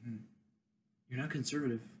fertilization. Mhm. You're not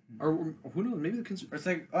conservative, Mhm. or who knows? Maybe the Or it's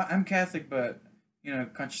like, oh, I'm Catholic, but you know,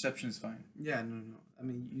 contraception's fine. yeah, no. I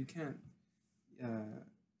mean, you can't. You,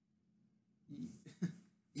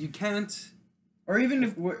 you can't. Or even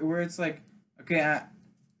if where it's like, okay,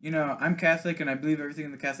 you know, I'm Catholic and I believe everything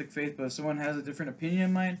in the Catholic faith, but if someone has a different opinion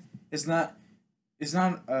of mine, it's not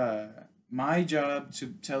my job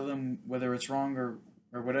to tell them whether it's wrong or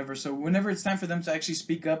whatever. So whenever it's time for them to actually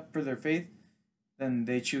speak up for their faith, then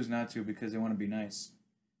they choose not to because they want to be nice.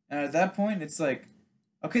 And at that point, it's like,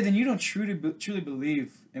 okay, then you don't truly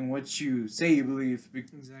believe in what you say you believe,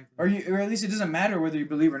 Exactly. or at least it doesn't matter whether you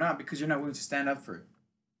believe or not because you're not willing to stand up for it.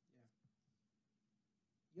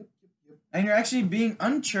 Yep. And you're actually being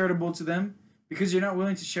uncharitable to them because you're not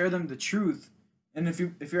willing to share them the truth. And if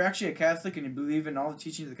you're actually a Catholic and you believe in all the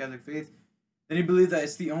teachings of the Catholic faith, then you believe that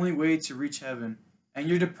it's the only way to reach heaven, and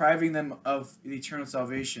you're depriving them of the eternal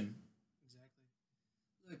salvation. Exactly.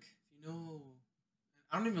 Look,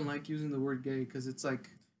 I don't even like using the word gay because it's like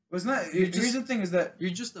Well, it's not. You're Here's just- the thing: is that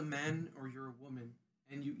you're just a man or you're a woman,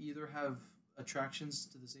 and you either have attractions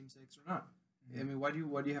to the same sex or not. I mean, why do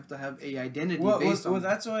you have to have a identity based on?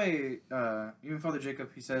 that's why even Father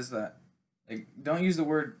Jacob, he says that, like, don't use the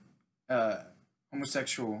word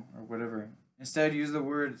homosexual or whatever. Instead, use the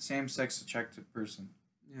word same-sex attracted person.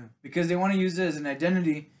 Yeah. Because they want to use it as an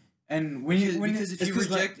identity, and Because it's 'cause,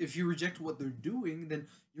 like, if you reject what they're doing, then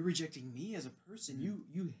you're rejecting me as a person.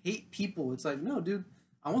 You hate people. It's like, no, dude,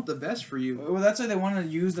 I want the best for you. well, that's why they want to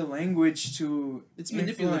use the language to It's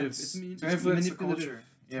manipulative. influence, It's to influence the manipulative. culture.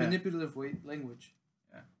 It's Yeah. manipulative language.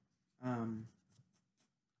 Yeah.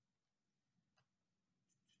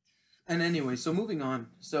 And anyway, so moving on.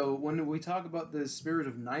 So when we talk about the spirit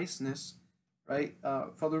of niceness, right?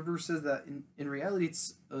 Father River says that in reality,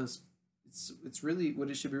 it's really what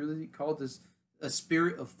it should be really called is a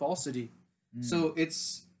spirit of falsity. So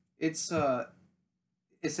it's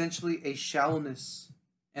essentially a shallowness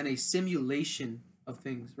and a simulation of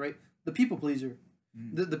things, right? The people pleaser.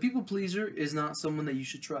 The people pleaser is not someone that you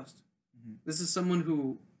should trust. This is someone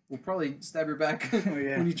who will probably stab your back Oh,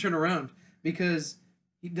 yeah. when you turn around because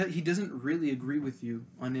he doesn't really agree with you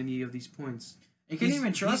on any of these points. You can't even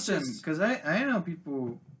he's trust him just- because I know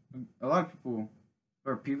people, a lot of people,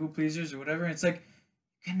 are people pleasers or whatever. And it's like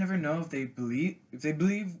you can never know if they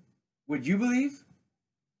believe what you believe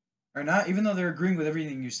or not, even though they're agreeing with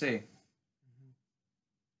everything you say.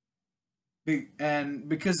 And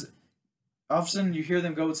because all of a sudden you hear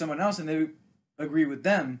them go with someone else and they agree with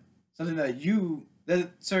them, something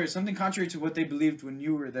contrary to what they believed when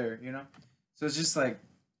you were there, you know. So it's just like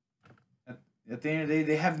at the end of the day,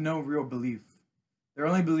 they have no real belief. Their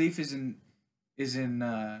only belief is in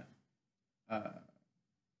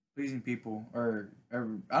pleasing people, or I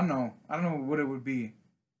don't know what it would be,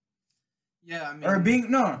 Yeah, I mean, or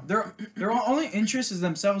being their only interest is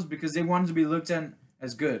themselves because they wanted to be looked at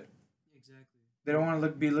as good. exactly. They don't want to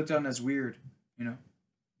be looked on as weird. You know.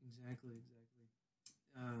 Exactly,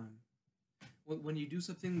 exactly. When you do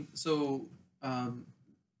something, so um,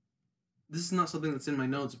 this is not something that's in my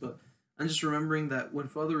notes, but I'm just remembering that when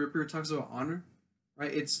Father Ripper talks about honor,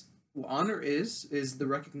 right? It's what honor is the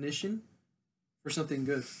recognition for something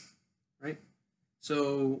good, right?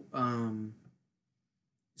 So,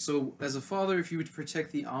 so as a father, if you would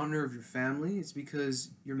protect the honor of your family, it's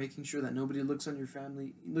because you're making sure that nobody looks down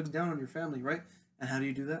on your family, right? And how do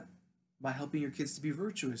you do that? By helping your kids to be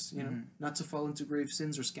virtuous, Mm-hmm. not to fall into grave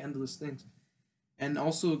sins or scandalous things, and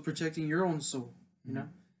also protecting your own soul, you Mm-hmm. know.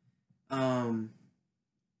 Um,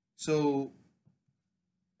 so,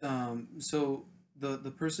 so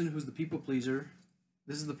the person who's the people pleaser,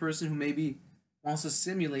 this is the person who maybe wants to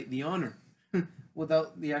simulate the honor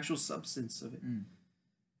without the actual substance of it.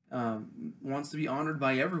 Mm. Wants to be honored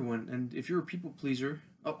by everyone. And if you're a people pleaser,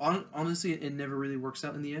 honestly, it never really works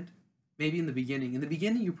out in the end. Maybe in the beginning. In the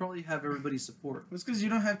beginning, you probably have everybody's support. Well, it's because you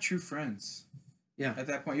don't have true friends. Yeah. At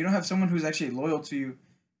that point, you don't have someone who's actually loyal to you,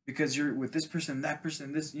 because you're with this person, that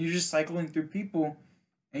person, this. You're just cycling through people,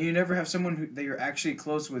 and you never have someone that you're actually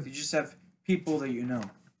close with. You just have people that you know.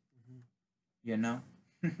 Mhm. You know.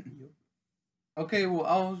 Yep. Okay, well,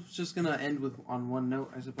 I was just gonna end with on one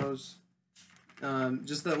note, I suppose.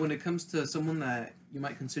 Just that when it comes to someone that you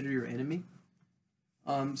might consider your enemy,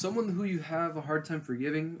 someone who you have a hard time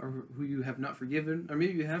forgiving, or who you have not forgiven, or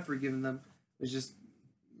maybe you have forgiven them, it's just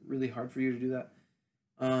really hard for you to do that.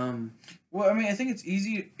 Um, Well, I mean, I think it's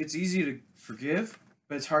easy. It's easy to forgive,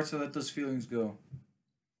 but it's hard to let those feelings go,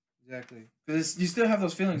 exactly. because you still have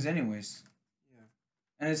those feelings anyways, Yeah.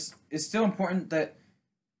 and it's still important that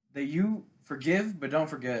you forgive, but don't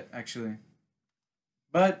forget actually.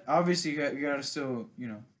 But obviously, you gotta still,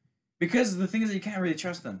 because the thing is that you can't really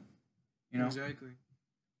trust them, you know, Exactly.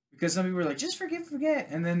 because some people are like, just forgive, forget,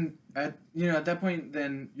 and then at that point,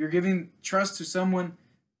 then you're giving trust to someone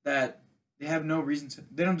that they have no reason to.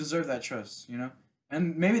 They don't deserve that trust,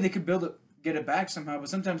 and maybe they could get it back somehow, but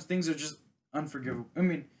sometimes things are just unforgivable. I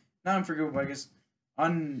mean, not unforgivable, I guess.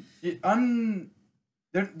 Un un.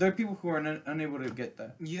 There are people who are unable to get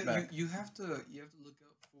that Yeah, back. you have to look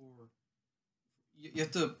out for you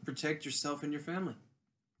have to protect yourself and your family.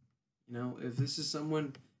 If this is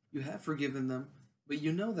someone you have forgiven them, but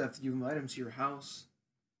you know that if you invite them to your house,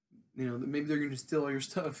 that maybe they're going to steal all your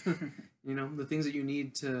stuff. The things that you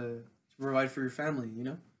need to provide for your family.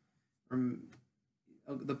 Um,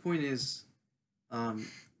 the point is, um,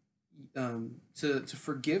 to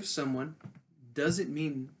forgive someone doesn't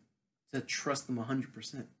mean to trust them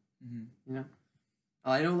 100%. Mm-hmm.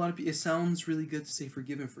 I know a lot of people. It sounds really good to say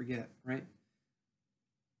forgive and forget, right?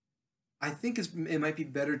 I think it might be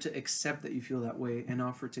better to accept that you feel that way and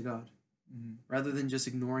offer it to God, Mm-hmm. rather than just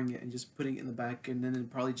ignoring it and just putting it in the back, and then it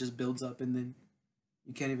probably just builds up, and then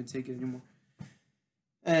you can't even take it anymore.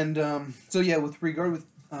 And so yeah, with regard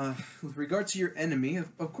to your enemy,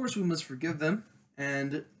 of course we must forgive them,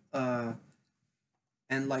 and uh,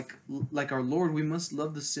 and like our Lord, we must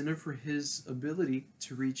love the sinner for his ability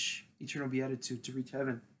to reach eternal beatitude, to reach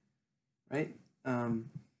heaven, right?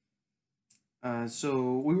 Um,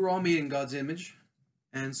 so we were all made in God's image,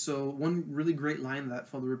 and so one really great line that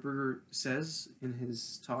Father Ripperger says in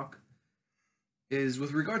his talk is,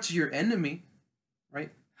 with regard to your enemy, right?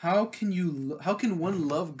 How can one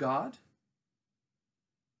love God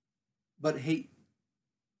but hate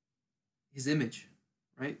his image,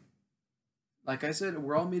 right? Like I said,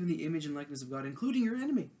 we're all made in the image and likeness of God, including your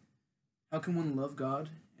enemy. How can one love God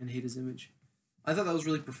and hate his image? I thought that was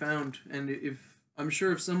really profound, and if I'm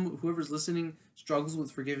sure if whoever's listening struggles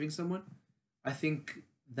with forgiving someone, I think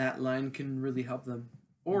that line can really help them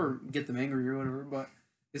or get them angry or whatever. But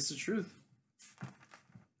it's the truth.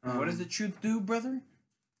 What does the truth do, brother?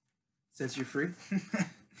 Sets you free.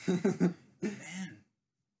 Man.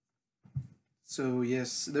 So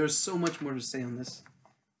yes, there's so much more to say on this.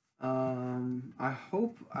 I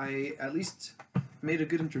hope I at least made a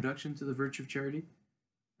good introduction to the virtue of charity.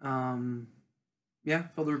 Yeah,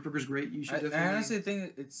 Father Ripperger's great. You should definitely. I honestly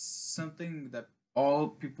think it's something that all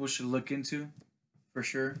people should look into, for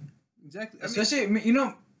sure. Exactly. Especially,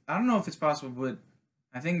 I don't know if it's possible, but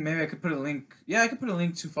I think maybe I could put a link. Yeah, I could put a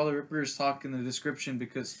link to Father Ripper's talk in the description,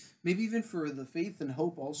 because maybe even for the faith and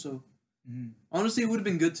hope also. Mm-hmm. Honestly, it would have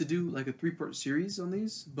been good to do like a 3-part series on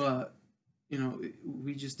these, but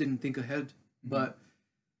we just didn't think ahead. Mm-hmm.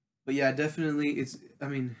 But yeah, definitely,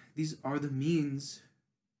 these are the means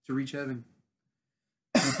to reach heaven.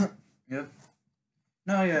 Yep.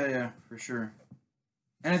 No, yeah, for sure.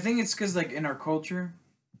 And I think it's because, like, in our culture,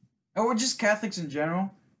 or just Catholics in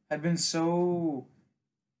general, have been so.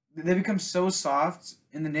 They become so soft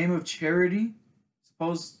in the name of charity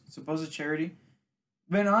supposed charity.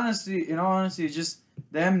 But in all honesty, it's just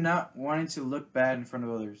them not wanting to look bad in front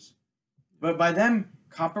of others. But by them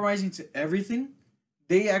compromising to everything,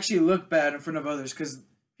 they actually look bad in front of others because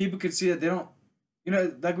people could see that they don't,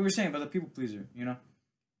 like we were saying about the people pleaser.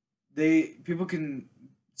 People can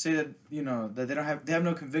say that that they have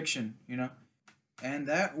no conviction. And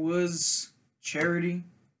that was charity.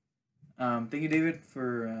 Thank you, David,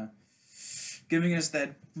 for giving us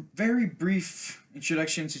that very brief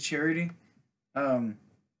introduction to charity.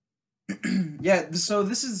 Yeah, so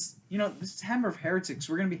this is Hammer of Heretics.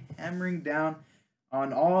 We're gonna be hammering down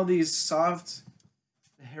on all these soft,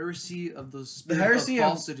 The heresy of the heresy of of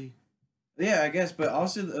falsity. yeah, I guess, but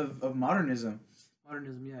also of modernism.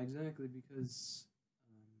 Modernism, yeah, exactly, because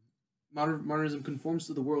modernism conforms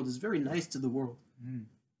to the world, is very nice to the world. Mm.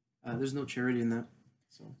 There's no charity in that.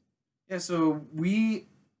 So Yeah, so we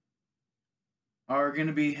are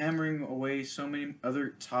gonna be hammering away so many other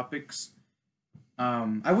topics.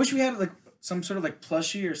 I wish we had like some sort of like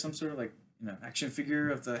plushie or some sort of like action figure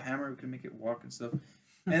of the hammer. We could make it walk and stuff,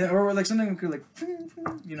 and or like something we could like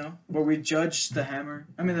where we judge the hammer.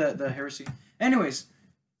 I mean the heresy. Anyways,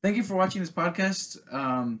 thank you for watching this podcast.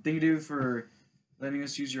 Thank you, David, for letting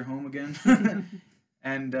us use your home again,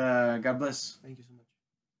 and God bless. thank you so much.